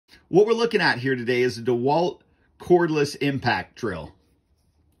What we're looking at here today is a DeWalt cordless impact drill.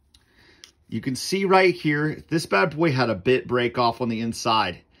 You can see right here, this bad boy had a bit break off on the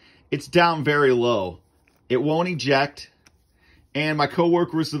inside. It's down very low. It won't eject, and my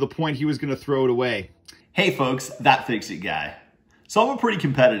coworker was to the point he was gonna throw it away. Hey folks, That Fix-It guy. So I'm a pretty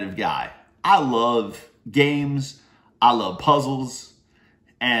competitive guy. I love games, I love puzzles,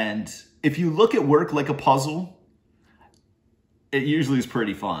 and if you look at work like a puzzle, it usually is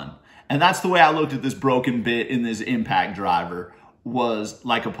pretty fun. And that's the way I looked at this broken bit in this impact driver, was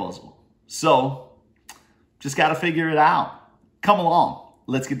like a puzzle. So, just gotta figure it out. Come along,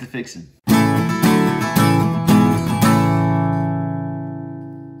 let's get to fixing.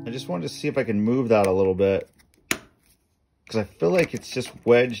 I just wanted to see if I can move that a little bit, because I feel like it's just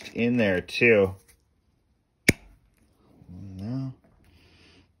wedged in there too. No,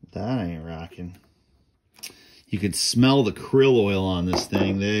 that ain't rocking. You could smell the krill oil on this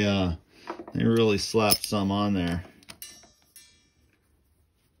thing. They really slapped some on there.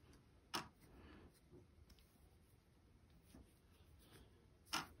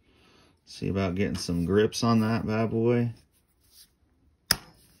 See about getting some grips on that bad boy.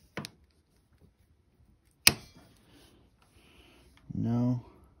 No.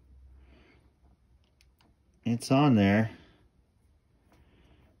 It's on there.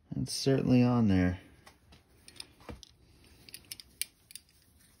 It's certainly on there.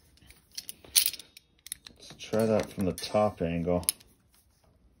 Let's try that from the top angle.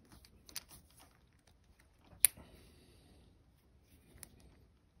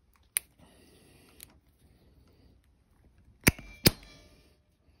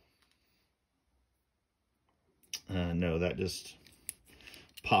 No, that just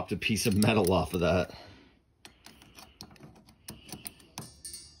popped a piece of metal off of that.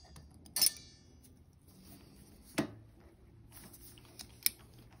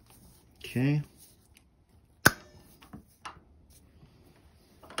 Okay.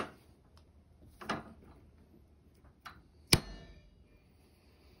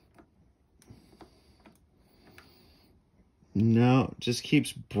 No, just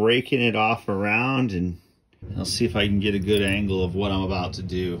keeps breaking it off around, and I'll see if I can get a good angle of what I'm about to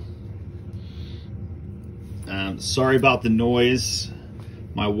do. Sorry about the noise.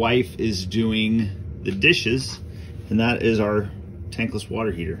 My wife is doing the dishes, and that is our tankless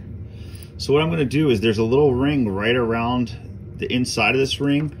water heater. So what I'm gonna do is there's a little ring right around the inside of this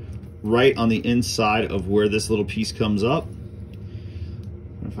ring, right on the inside of where this little piece comes up.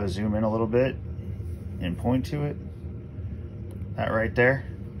 If I zoom in a little bit and point to it, that right there,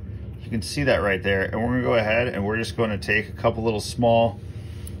 you can see that right there. And we're gonna go ahead and we're just gonna take a couple little small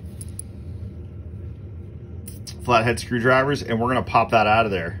flathead screwdrivers and we're gonna pop that out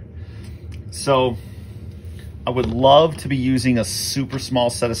of there. So I would love to be using a super small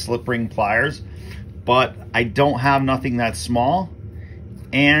set of slip ring pliers, but I don't have nothing that small,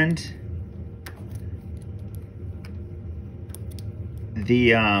 and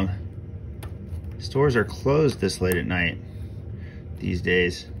the stores are closed this late at night these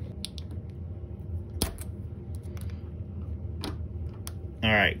days.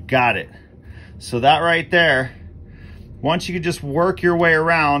 All right, got it. So that right there, once you can just work your way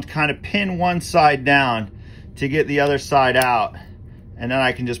around, kind of pin one side down to get the other side out, and then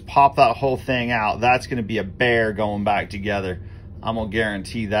I can just pop that whole thing out. That's gonna be a bear going back together. I'm gonna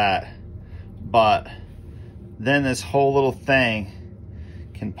guarantee that. But then this whole little thing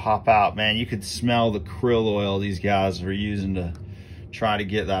can pop out. Man, you could smell the krill oil these guys are using to try to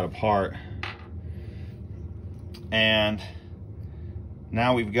get that apart. And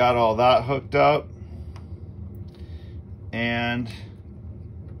now we've got all that hooked up, and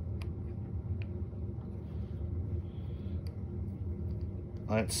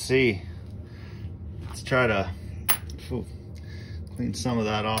let's see. Let's try to clean some of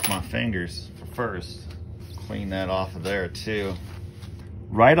that off my fingers first. Clean that off of there too.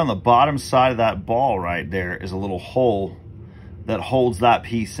 Right on the bottom side of that ball right there is a little hole that holds that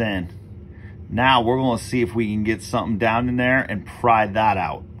piece in. Now we're gonna see if we can get something down in there and pry that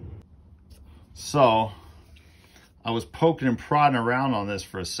out. So I was poking and prodding around on this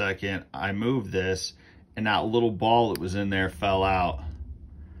for a second. I moved this and that little ball that was in there fell out,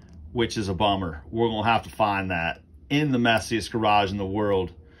 which is a bummer. We're gonna have to find that in the messiest garage in the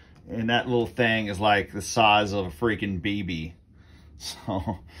world. And that little thing is like the size of a freaking BB.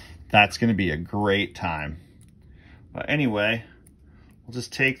 So that's gonna be a great time. But anyway, we'll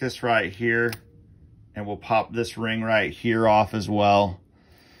just take this right here and we'll pop this ring right here off as well.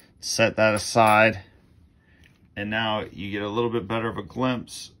 Set that aside. And now you get a little bit better of a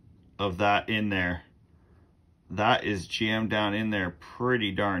glimpse of that in there. that is jammed down in there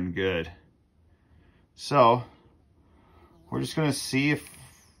pretty darn good. So we're just gonna see if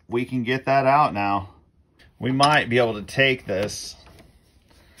we can get that out now. We might be able to take this,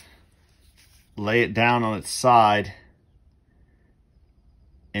 lay it down on its side,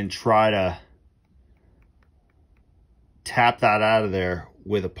 and try to tap that out of there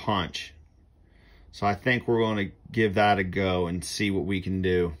with a punch. So I think we're going to give that a go and see what we can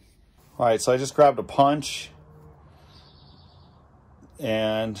do. All right, so I just grabbed a punch,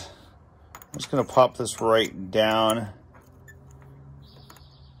 and I'm just gonna pop this right down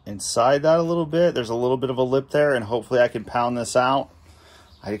inside that a little bit. There's a little bit of a lip there, and hopefully I can pound this out.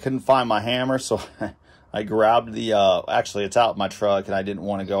 I couldn't find my hammer, so I grabbed the, actually it's out in my truck, and I didn't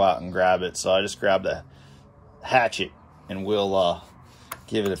want to go out and grab it, so I just grabbed a hatchet, and we'll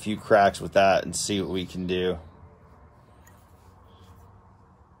give it a few cracks with that and see what we can do.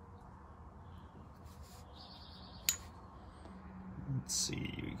 Let's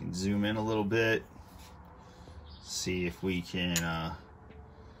see, we can zoom in a little bit, see if we can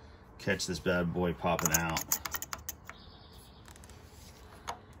catch this bad boy popping out.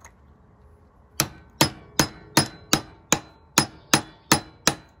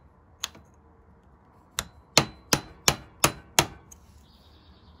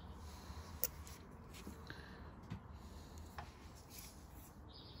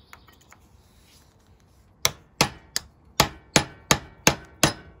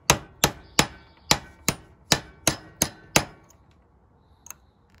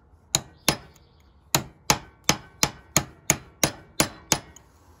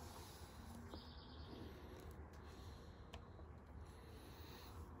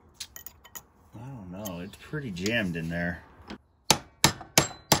 It's pretty jammed in there. I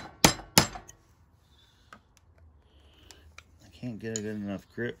can't get a good enough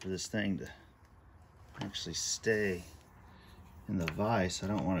grip for this thing to actually stay in the vise. I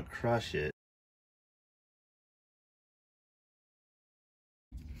don't want to crush it.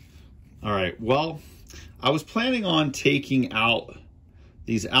 All right, well, I was planning on taking out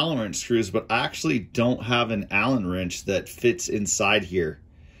these Allen wrench screws, but I actually don't have an Allen wrench that fits inside here.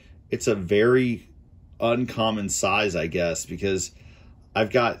 It's a very uncommon size, I guess, because I've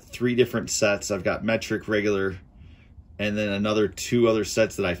got 3 different sets. I've got metric, regular, and then 2 other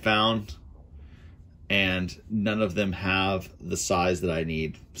sets that I found, and none of them have the size that I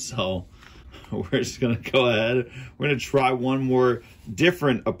need. So we're just gonna go ahead. We're gonna try one more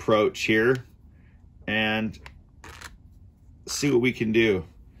different approach here and see what we can do.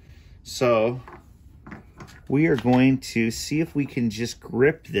 So we are going to see if we can just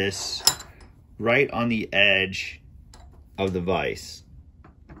grip this right on the edge of the vise.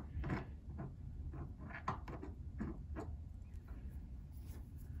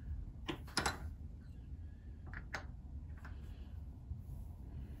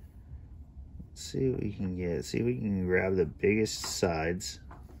 Let's see what we can get. See if we can grab the biggest sides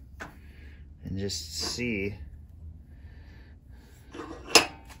and just see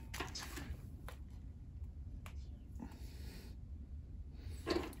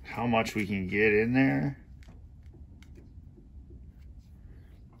how much we can get in there.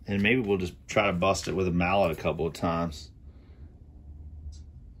 And maybe we'll just try to bust it with a mallet a couple of times.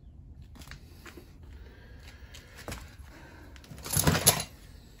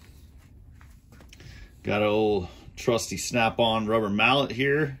 Got an old trusty snap-on rubber mallet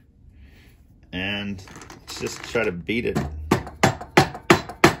here, and let's just try to beat it.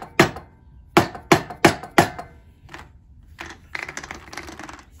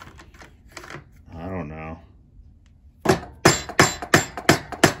 I don't know.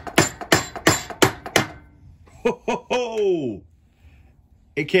 Ho, ho, ho!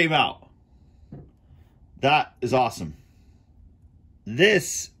 It came out. That is awesome.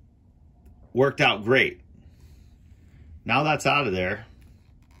 This worked out great. Now that's out of there,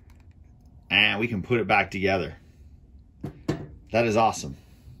 and we can put it back together. That is awesome.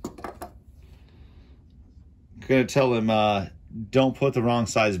 I'm gonna tell him, don't put the wrong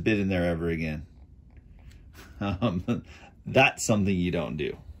size bit in there ever again. That's something you don't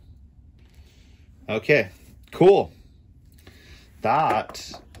do. Okay, cool.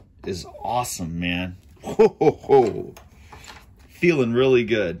 That is awesome, man. Ho, ho, ho. Feeling really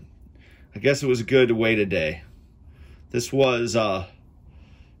good. I guess it was good to wait a day. This was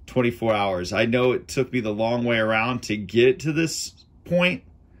 24 hours. I know it took me the long way around to get to this point,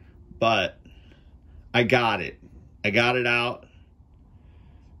 but I got it. I got it out.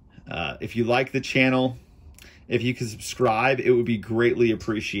 If you like the channel, if you could subscribe, it would be greatly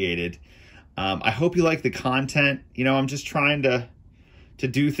appreciated. I hope you like the content. You know, I'm just trying to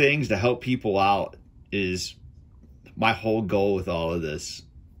do things to help people out is my whole goal with all of this.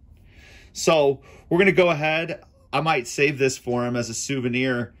 So we're gonna go ahead. I might save this for him as a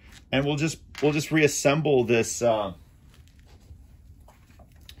souvenir, and we'll just reassemble this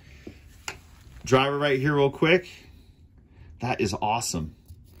driver right here real quick. That is awesome.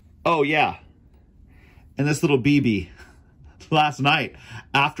 Oh yeah, and this little BB. Last night,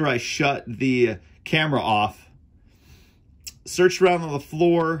 after I shut the camera off, searched around on the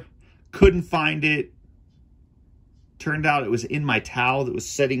floor, couldn't find it. Turned out it was in my towel that was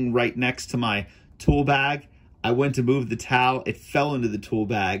sitting right next to my tool bag. I went to move the towel, it fell into the tool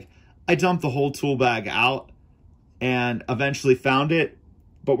bag. I dumped the whole tool bag out and eventually found it,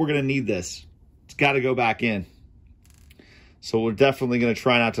 but we're gonna need this. It's gotta go back in. So we're definitely gonna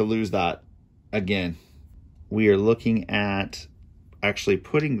try not to lose that again. We are looking at actually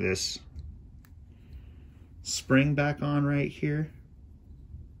putting this spring back on right here.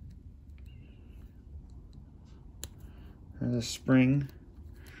 And the spring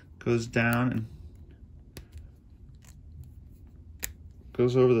goes down and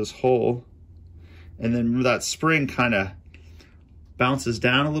goes over this hole. And then that spring kind of bounces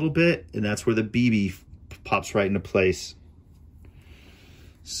down a little bit, and that's where the BB pops right into place.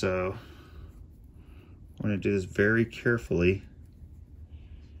 So I'm going to do this very carefully.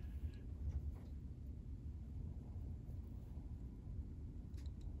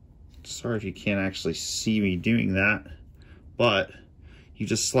 Sorry if you can't actually see me doing that, but you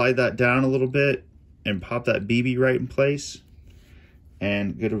just slide that down a little bit and pop that BB right in place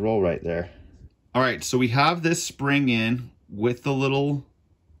and good to roll right there. All right, so we have this spring in with the little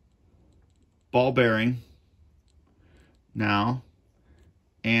ball bearing now,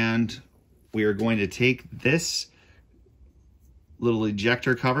 and we are going to take this little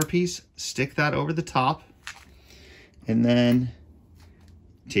ejector cover piece, stick that over the top, and then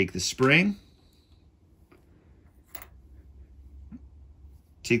take the spring,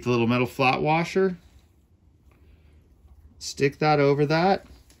 take the little metal flat washer, stick that over that,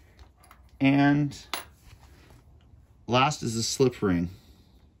 and last is the slip ring.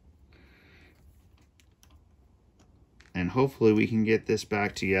 And hopefully we can get this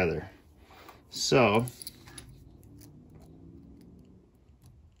back together. So,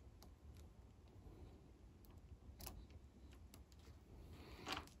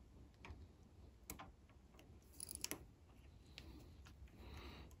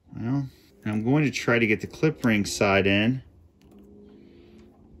 well, I'm going to try to get the clip ring side in.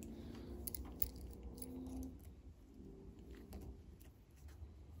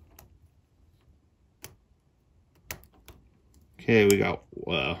 Okay, we got,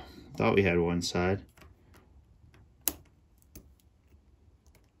 well, thought we had one side.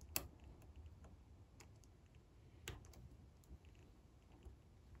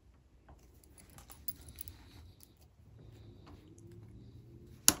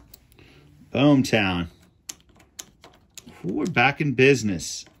 Boomtown. We're back in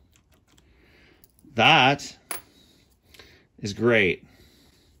business. That is great.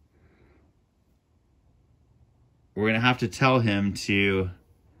 We're going to have to tell him to,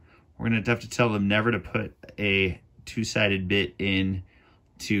 we're going to have to tell him never to put a two-sided bit in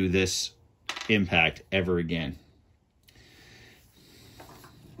to this impact ever again.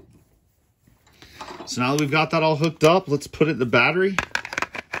 So now that we've got that all hooked up, let's put it in the battery.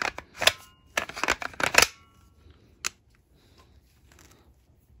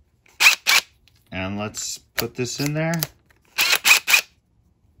 And let's put this in there.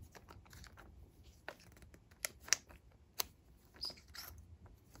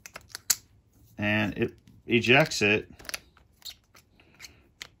 And it ejects it,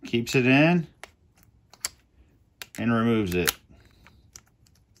 keeps it in, and removes it.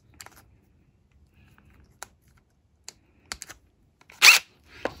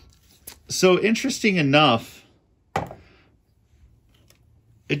 So interesting enough,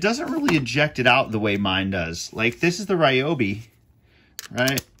 it doesn't really eject it out the way mine does. Like, this is the Ryobi,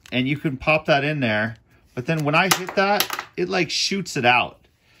 right? And you can pop that in there, but then when I hit that, it like shoots it out.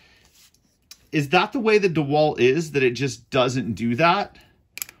 Is that the way the DeWalt is, that it just doesn't do that?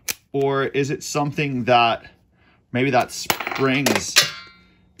 Or is it something that maybe that spring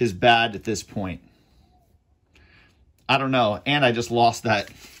is bad at this point? I don't know. And I just lost that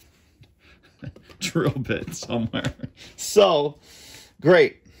drill bit somewhere. So,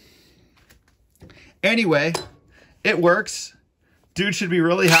 great. Anyway, it works. Dude should be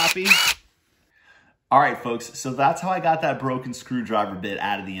really happy. All right, folks, so that's how I got that broken screwdriver bit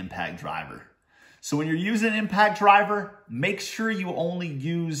out of the impact driver. So when you're using an impact driver, make sure you only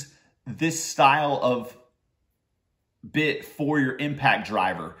use this style of bit for your impact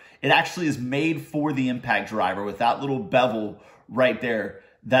driver. It actually is made for the impact driver with that little bevel right there.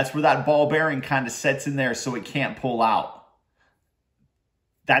 That's where that ball bearing kind of sets in there so it can't pull out.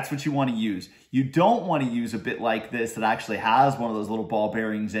 That's what you want to use. You don't want to use a bit like this that actually has one of those little ball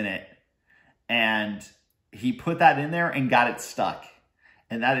bearings in it. And he put that in there and got it stuck.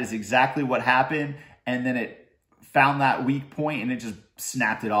 And that is exactly what happened. And then it found that weak point and it just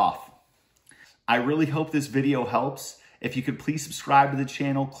snapped it off. I really hope this video helps. If you could please subscribe to the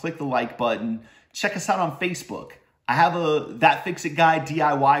channel, click the like button, check us out on Facebook. I have a That Fix It Guy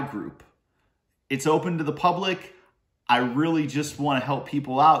DIY group. It's open to the public. I really just want to help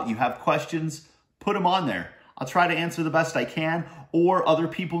people out. You have questions, put them on there. I'll try to answer the best I can, or other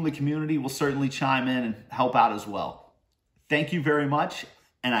people in the community will certainly chime in and help out as well. Thank you very much,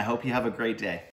 and I hope you have a great day.